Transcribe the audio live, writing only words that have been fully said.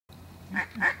Hey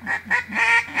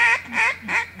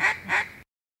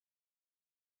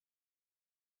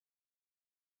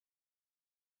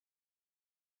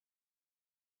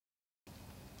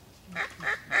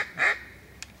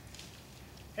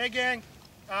gang,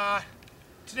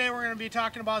 today we're going to be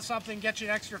talking about something to get you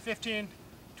an extra 15-20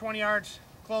 yards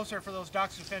closer for those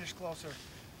ducks to finish closer.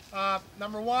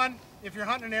 Number one, if you're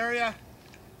hunting an area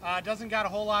doesn't got a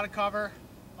whole lot of cover,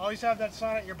 always have that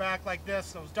sun at your back like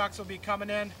this. Those ducks will be coming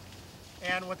in,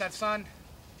 and with that sun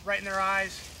right in their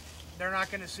eyes, they're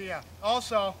not going to see you.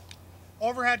 Also,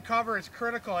 overhead cover is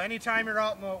critical anytime you're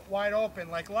out in the wide open.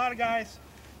 Like a lot of guys,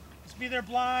 just be there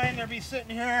blind, they'll be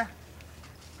sitting here,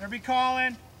 they'll be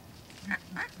calling.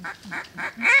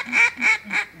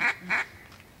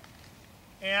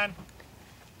 And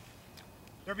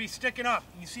they'll be sticking up.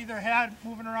 You see their head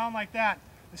moving around like that.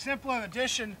 The simple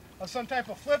addition of some type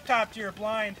of flip top to your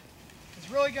blind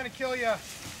is really going to kill you a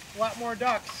lot more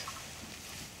ducks.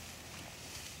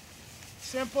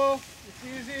 Simple, it's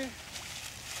easy.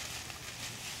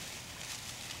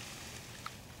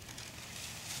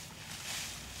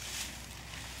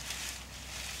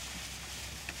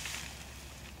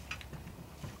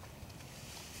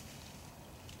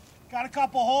 Got a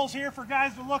couple holes here for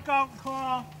guys to look out and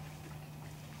call.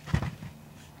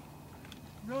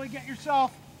 Really get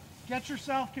yourself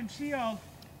concealed.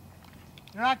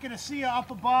 They're not going to see you up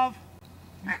above.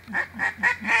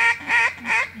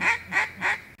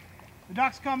 The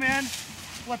ducks come in,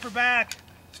 flip her back,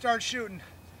 start shooting.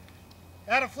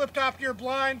 Add a flip top to your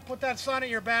blind, put that sun at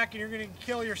your back, and you're going to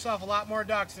kill yourself a lot more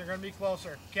ducks. They're going to be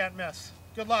closer. Can't miss.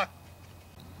 Good luck.